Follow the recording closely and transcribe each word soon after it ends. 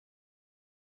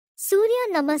Surya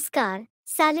Namaskar,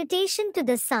 salutation to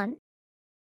the sun.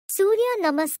 Surya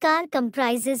Namaskar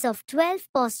comprises of 12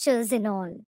 postures in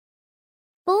all.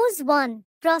 Pose 1.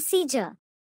 Procedure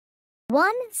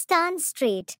 1. Stand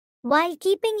straight, while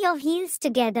keeping your heels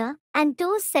together and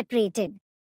toes separated.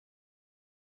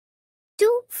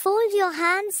 2. Fold your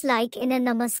hands like in a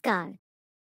Namaskar.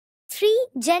 3.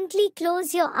 Gently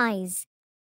close your eyes.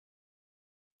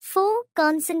 4.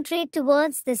 Concentrate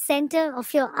towards the center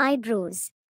of your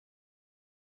eyebrows.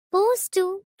 Pose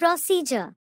 2.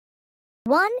 Procedure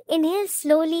 1. Inhale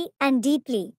slowly and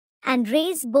deeply, and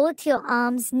raise both your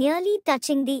arms nearly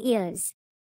touching the ears.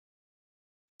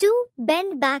 2.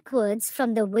 Bend backwards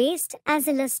from the waist as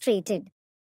illustrated.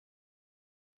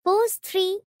 Pose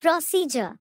 3.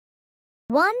 Procedure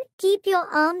 1. Keep your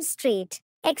arms straight.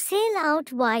 Exhale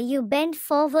out while you bend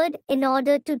forward in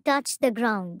order to touch the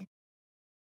ground.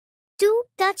 2.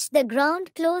 Touch the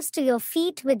ground close to your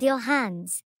feet with your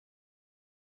hands.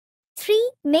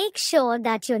 3. Make sure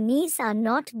that your knees are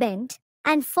not bent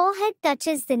and forehead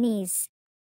touches the knees.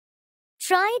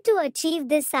 Try to achieve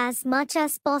this as much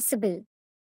as possible.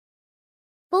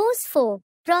 Pose 4.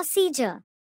 Procedure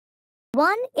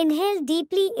 1. Inhale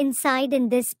deeply inside in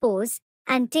this pose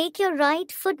and take your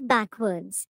right foot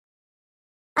backwards.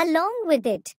 Along with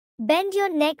it, bend your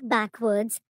neck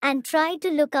backwards and try to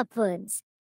look upwards.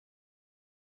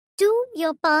 2.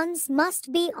 Your palms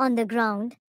must be on the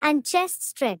ground and chest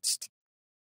stretched.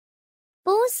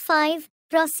 Pose 5.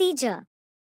 Procedure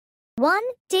 1.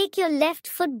 Take your left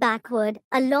foot backward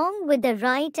along with the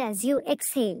right as you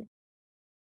exhale.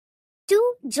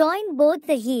 2. Join both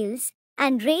the heels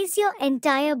and raise your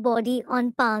entire body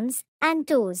on palms and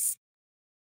toes.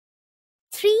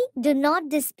 3. Do not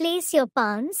displace your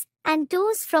palms and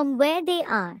toes from where they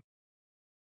are.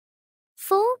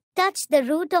 4. Touch the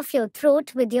root of your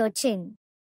throat with your chin.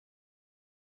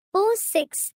 Pose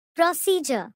 6.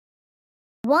 Procedure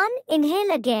 1.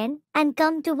 Inhale again and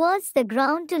come towards the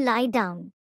ground to lie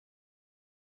down.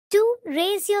 2.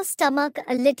 Raise your stomach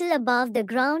a little above the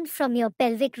ground from your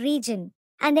pelvic region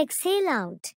and exhale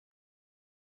out.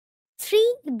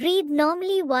 3. Breathe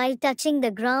normally while touching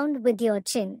the ground with your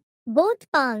chin,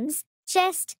 both palms,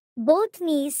 chest, both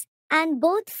knees, and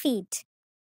both feet.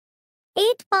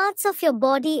 8 parts of your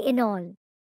body in all.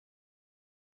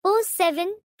 Pose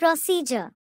 7.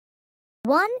 Procedure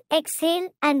 1. Exhale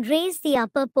and raise the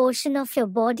upper portion of your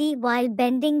body while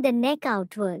bending the neck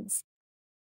outwards.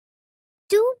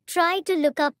 2. Try to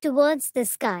look up towards the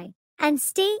sky and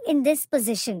stay in this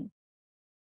position.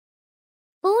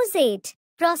 Pose 8.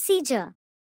 Procedure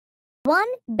 1.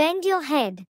 Bend your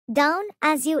head down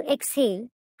as you exhale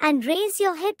and raise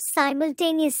your hips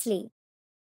simultaneously.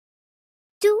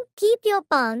 2. Keep your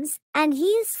palms and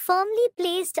heels firmly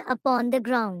placed upon the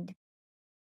ground.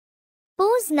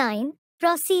 Pose 9.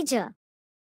 Procedure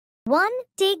 1.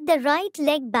 Take the right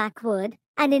leg backward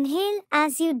and inhale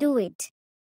as you do it.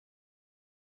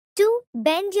 2.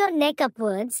 Bend your neck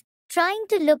upwards, trying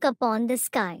to look upon the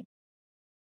sky.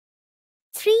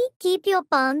 3. Keep your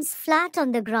palms flat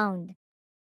on the ground.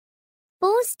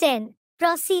 Pose 10.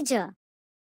 Procedure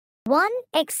 1.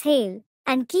 Exhale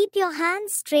and keep your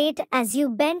hands straight as you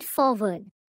bend forward.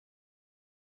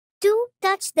 2.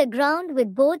 Touch the ground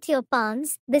with both your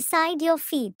palms beside your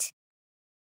feet.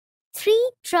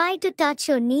 3. Try to touch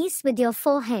your knees with your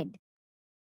forehead.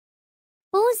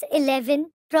 Pose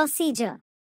 11. Procedure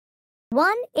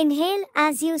 1. Inhale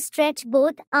as you stretch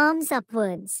both arms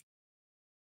upwards.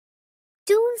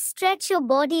 2. Stretch your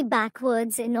body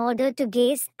backwards in order to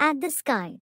gaze at the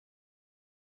sky.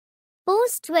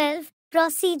 Pose 12.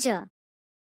 Procedure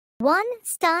 1.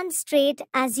 Stand straight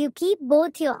as you keep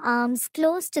both your arms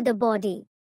close to the body.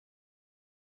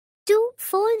 2.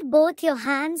 Fold both your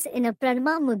hands in a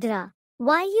pranama mudra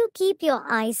while you keep your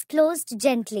eyes closed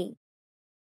gently.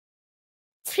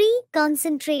 3.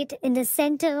 Concentrate in the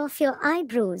center of your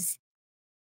eyebrows.